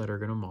numbers that are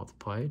going to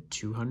multiply,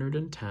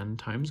 210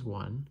 times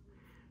 1,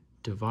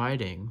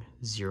 dividing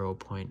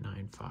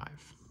 0.95.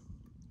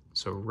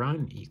 So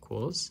run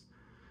equals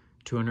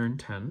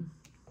 210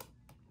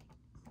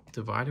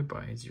 divided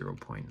by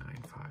 0.95.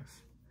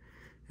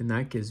 And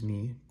that gives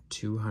me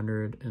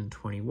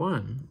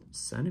 221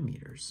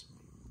 centimeters.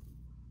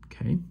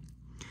 Okay.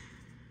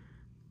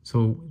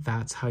 So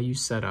that's how you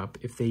set up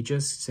if they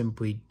just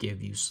simply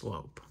give you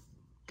slope.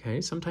 Okay,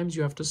 sometimes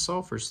you have to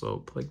solve for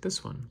slope, like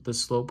this one. The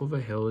slope of a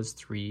hill is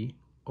 3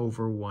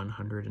 over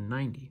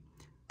 190.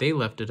 They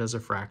left it as a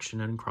fraction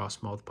and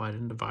cross-multiplied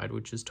and divide,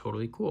 which is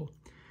totally cool.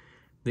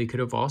 They could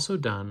have also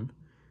done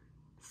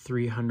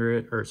 3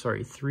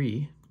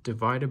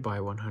 divided by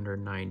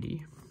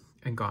 190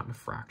 and gotten a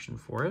fraction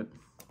for it,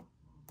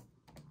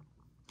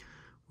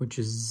 which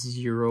is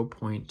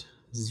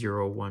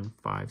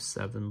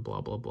 0.0157,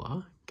 blah, blah,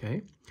 blah,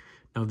 okay?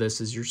 Now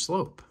this is your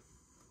slope.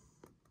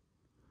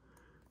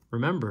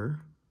 Remember,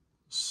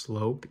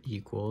 slope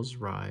equals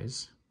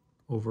rise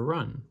over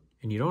run.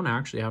 And you don't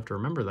actually have to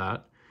remember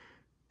that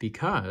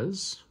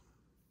because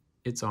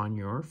it's on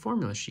your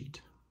formula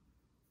sheet.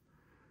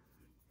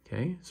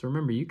 Okay, so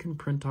remember, you can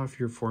print off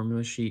your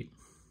formula sheet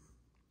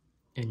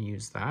and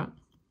use that.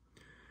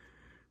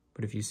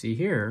 But if you see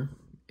here,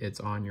 it's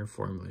on your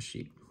formula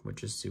sheet,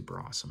 which is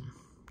super awesome.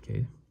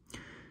 Okay,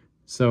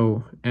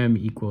 so M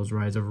equals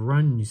rise over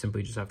run. You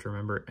simply just have to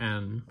remember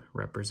N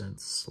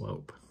represents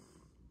slope.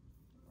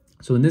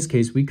 So in this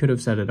case, we could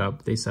have set it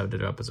up. They set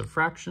it up as a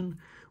fraction.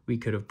 We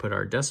could have put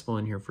our decimal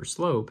in here for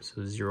slope,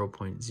 so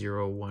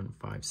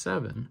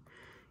 0.0157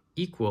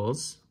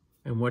 equals,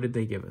 and what did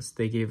they give us?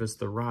 They gave us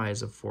the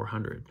rise of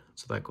 400.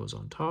 So that goes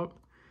on top,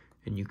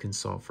 and you can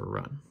solve for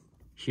run.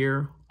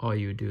 Here, all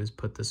you would do is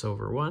put this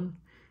over 1,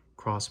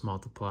 cross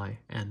multiply,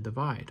 and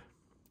divide.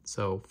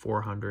 So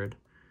 400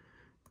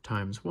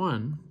 times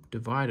 1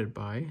 divided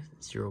by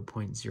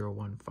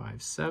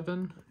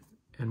 0.0157,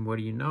 and what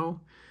do you know?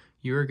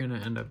 You're going to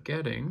end up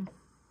getting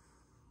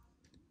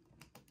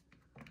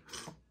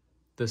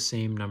the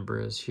same number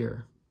as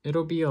here.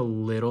 It'll be a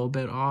little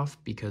bit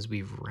off because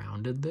we've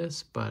rounded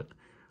this, but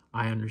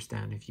I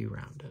understand if you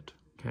round it,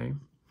 okay?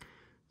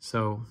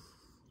 So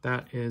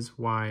that is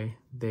why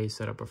they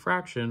set up a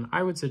fraction.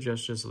 I would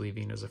suggest just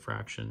leaving as a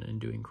fraction and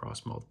doing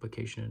cross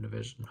multiplication and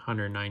division.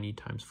 190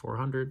 times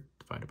 400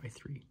 divided by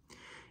 3.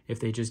 If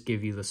they just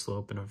give you the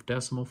slope in a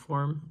decimal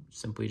form,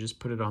 simply just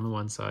put it on the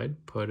one side,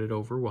 put it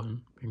over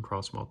 1, and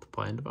cross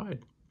multiply and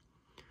divide.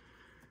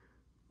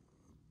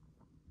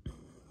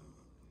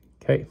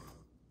 Okay.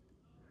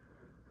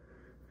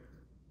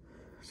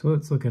 So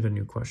let's look at a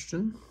new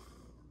question.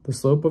 The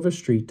slope of a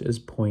street is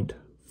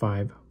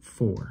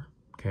 0.54.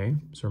 Okay,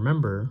 so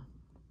remember,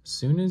 as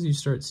soon as you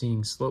start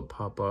seeing slope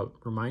pop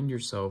up, remind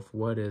yourself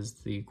what is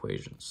the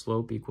equation.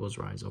 Slope equals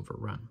rise over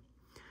run.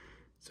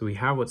 So we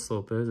have what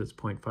slope is, it's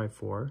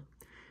 0.54.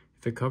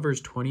 If it covers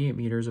 28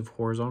 meters of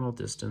horizontal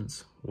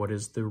distance, what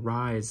is the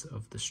rise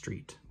of the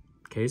street?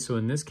 Okay, so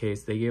in this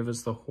case, they gave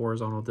us the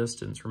horizontal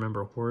distance.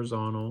 Remember,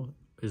 horizontal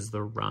is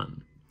the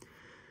run.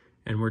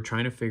 And we're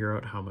trying to figure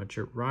out how much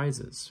it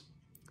rises.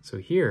 So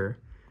here,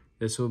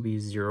 this will be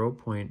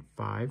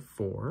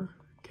 0.54,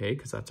 okay,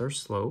 because that's our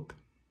slope,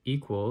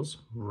 equals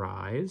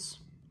rise,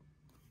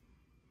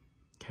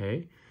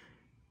 okay?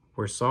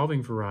 We're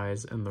solving for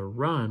rise, and the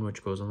run,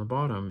 which goes on the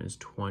bottom, is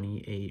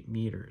 28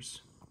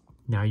 meters.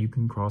 Now you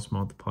can cross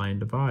multiply and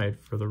divide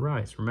for the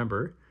rise.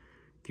 Remember,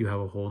 if you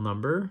have a whole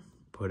number,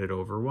 put it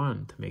over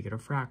 1 to make it a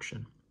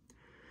fraction.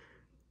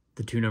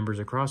 The two numbers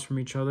across from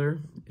each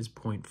other is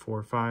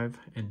 0.45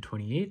 and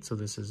 28, so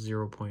this is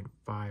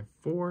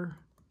 0.54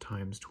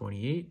 times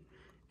 28,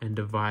 and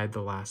divide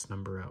the last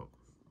number out,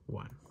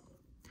 1.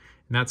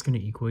 And that's going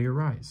to equal your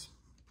rise.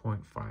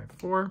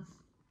 0.54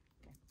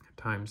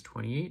 times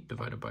 28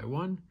 divided by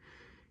 1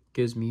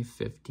 gives me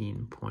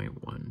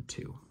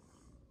 15.12.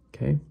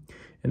 Okay,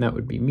 and that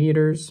would be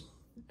meters,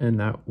 and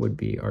that would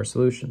be our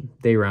solution.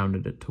 They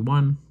rounded it to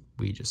 1.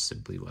 We just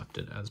simply left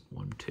it as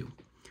 0.12.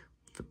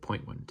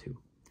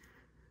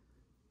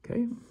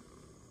 Okay.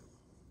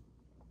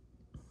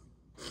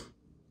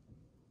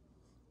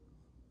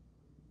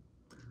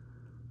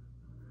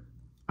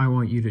 I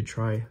want you to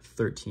try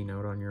 13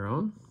 out on your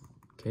own.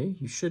 Okay,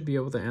 you should be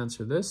able to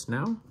answer this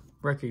now.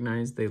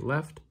 Recognize they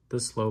left the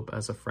slope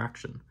as a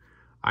fraction.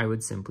 I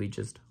would simply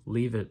just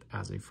leave it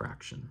as a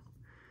fraction.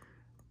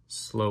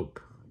 Slope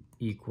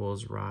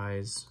equals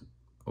rise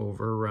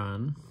over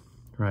run,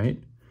 right?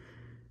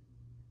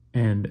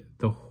 And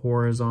the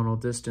horizontal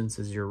distance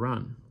is your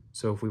run.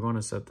 So if we want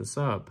to set this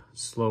up,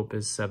 slope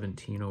is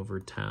 17 over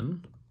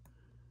 10.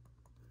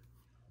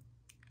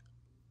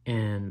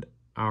 And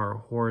our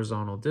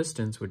horizontal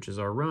distance, which is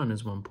our run,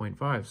 is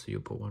 1.5. So you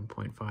put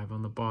 1.5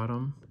 on the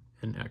bottom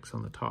and x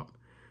on the top.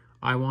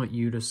 I want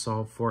you to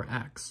solve for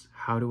x.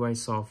 How do I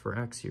solve for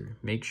x here?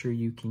 Make sure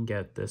you can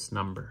get this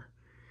number,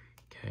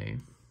 okay?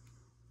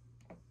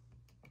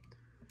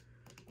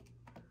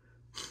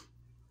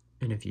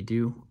 And if you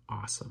do,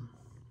 awesome.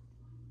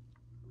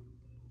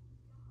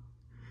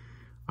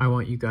 I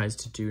want you guys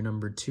to do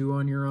number 2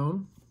 on your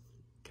own,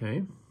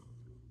 okay?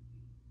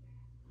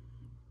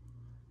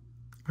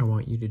 I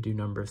want you to do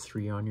number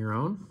 3 on your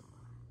own.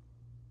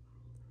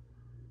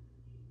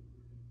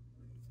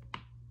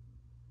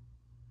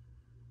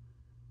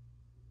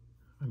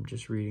 I'm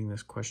just reading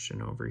this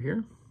question over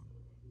here.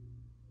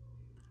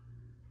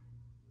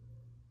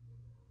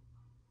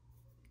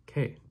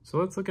 Okay, so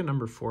let's look at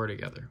number 4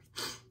 together.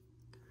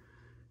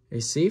 A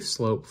safe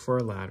slope for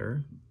a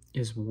ladder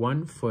is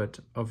 1 foot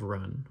of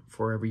run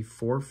for every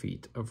 4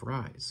 feet of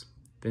rise.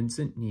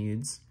 Vincent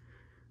needs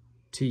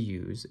to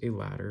use a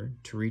ladder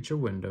to reach a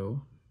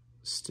window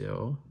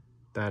still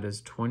that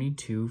is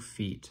 22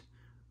 feet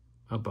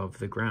above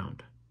the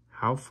ground.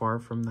 How far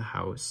from the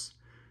house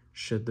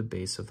should the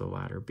base of the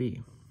ladder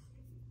be?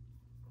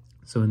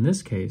 So in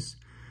this case,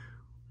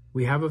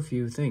 we have a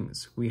few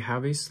things. We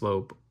have a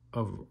slope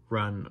of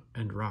run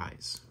and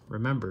rise.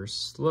 Remember,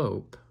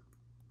 slope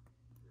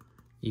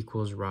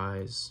equals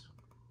rise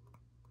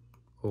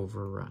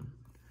over run.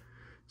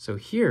 So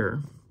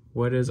here,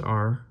 what is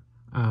our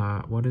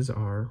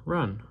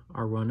run?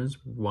 Our run is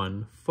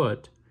 1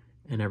 foot,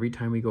 and every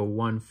time we go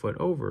 1 foot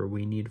over,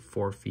 we need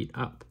 4 feet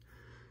up.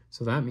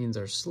 So that means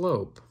our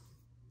slope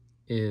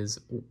is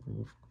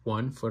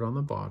 1 foot on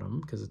the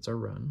bottom, because it's our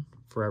run,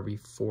 for every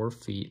 4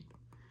 feet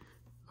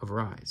of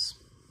rise.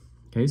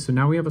 Okay, so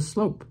now we have a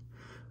slope.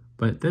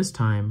 But this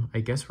time,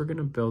 I guess we're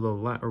gonna build a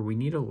ladder, or we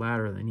need a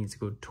ladder that needs to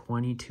go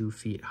 22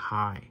 feet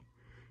high,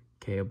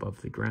 okay,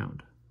 above the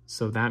ground.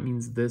 So that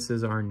means this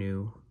is our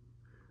new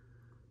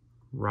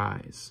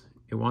rise.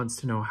 It wants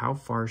to know how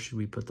far should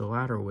we put the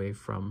ladder away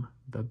from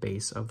the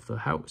base of the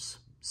house.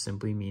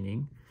 Simply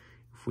meaning,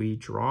 if we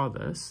draw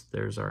this,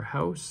 there's our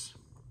house.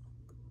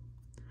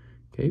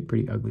 Okay,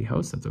 pretty ugly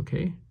house, that's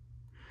okay.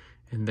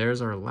 And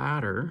there's our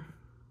ladder.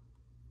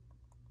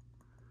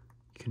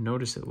 You can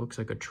notice it looks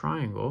like a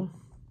triangle.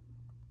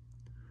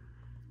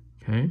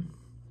 Okay,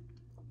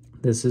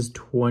 this is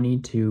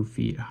 22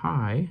 feet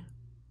high.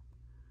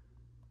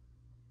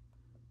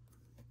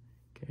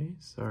 Okay,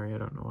 sorry, I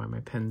don't know why my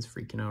pen's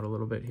freaking out a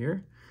little bit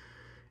here.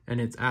 And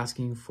it's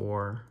asking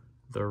for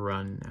the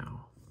run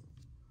now.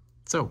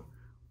 So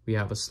we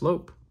have a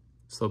slope.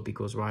 Slope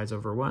equals rise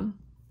over 1.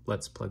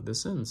 Let's plug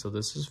this in. So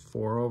this is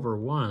 4 over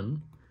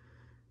 1.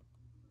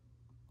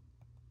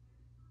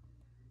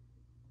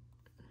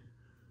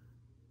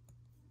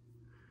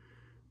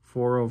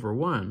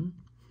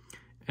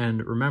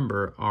 And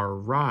remember, our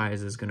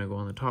rise is going to go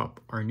on the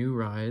top. Our new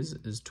rise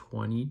is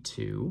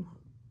 22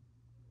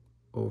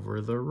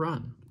 over the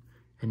run.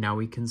 And now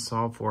we can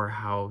solve for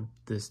how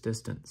this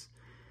distance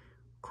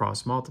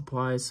cross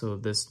multiplies. So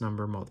this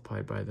number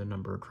multiplied by the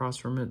number across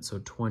from it. So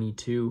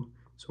 22.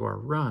 So our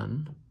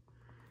run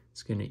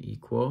is going to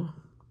equal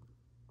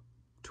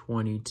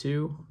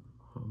 22.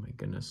 Oh my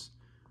goodness.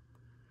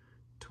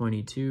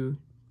 22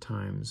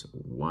 times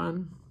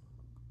 1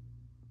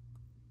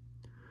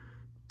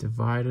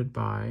 divided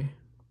by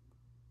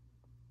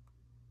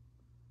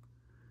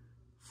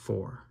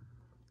 4.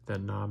 The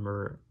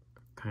number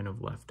kind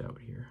of left out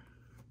here.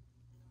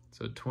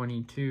 So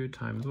 22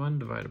 times 1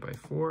 divided by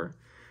 4,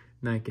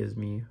 and that gives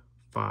me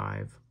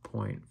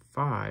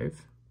 5.5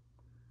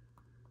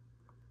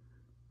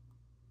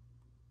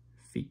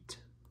 feet.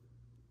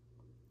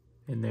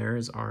 And there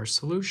is our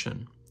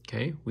solution.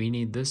 Okay, we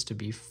need this to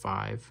be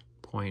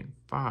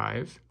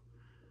 5.5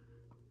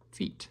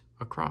 feet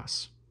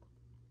across.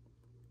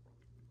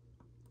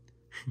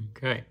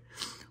 Okay,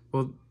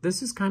 well,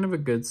 this is kind of a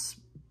good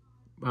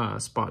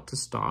spot to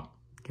stop,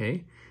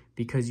 okay,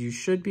 because you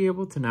should be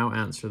able to now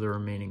answer the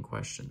remaining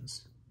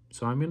questions.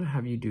 So I'm going to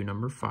have you do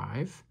number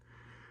 5,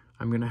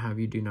 I'm going to have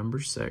you do number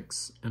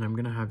 6, and I'm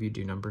going to have you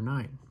do number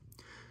 9.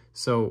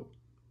 So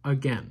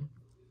again,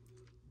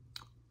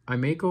 I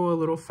may go a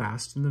little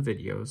fast in the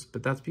videos,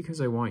 but that's because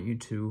I want you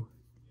to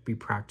be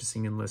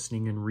practicing and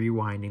listening and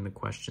rewinding the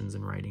questions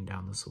and writing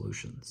down the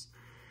solutions.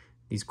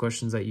 These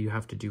questions that you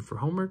have to do for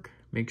homework,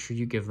 make sure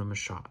you give them a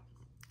shot,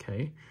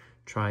 okay?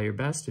 Try your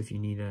best. If you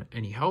need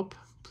any help,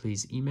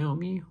 please email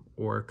me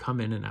or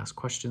come in and ask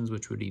questions,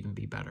 which would even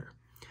be better.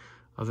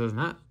 Other than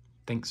that,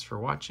 thanks for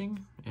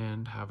watching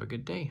and have a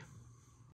good day.